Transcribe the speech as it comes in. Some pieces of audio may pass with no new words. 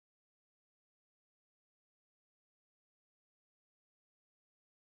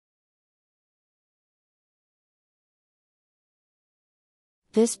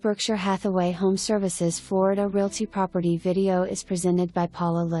This Berkshire Hathaway HomeServices Florida Realty property video is presented by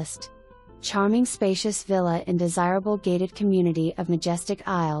Paula List. Charming spacious villa in desirable gated community of Majestic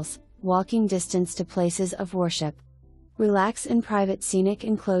Isles, walking distance to places of worship. Relax in private scenic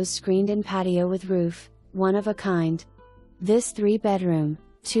enclosed screened-in patio with roof, one of a kind. This 3-bedroom,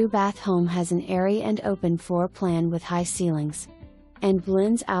 2-bath home has an airy and open floor plan with high ceilings. And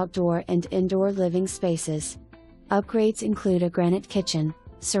blends outdoor and indoor living spaces. Upgrades include a granite kitchen,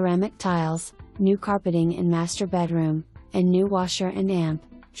 ceramic tiles, new carpeting in master bedroom, and new washer and amp,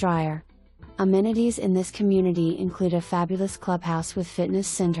 dryer. Amenities in this community include a fabulous clubhouse with fitness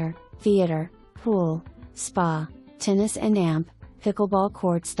center, theater, pool, spa, tennis and amp, pickleball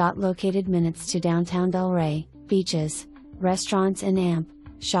courts.Located minutes to downtown Delray, beaches, restaurants and amp,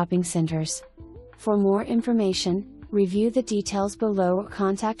 shopping centers. For more information, review the details below or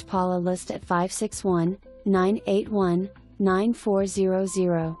contact Paula List at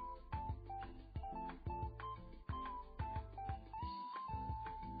 561-981-9400.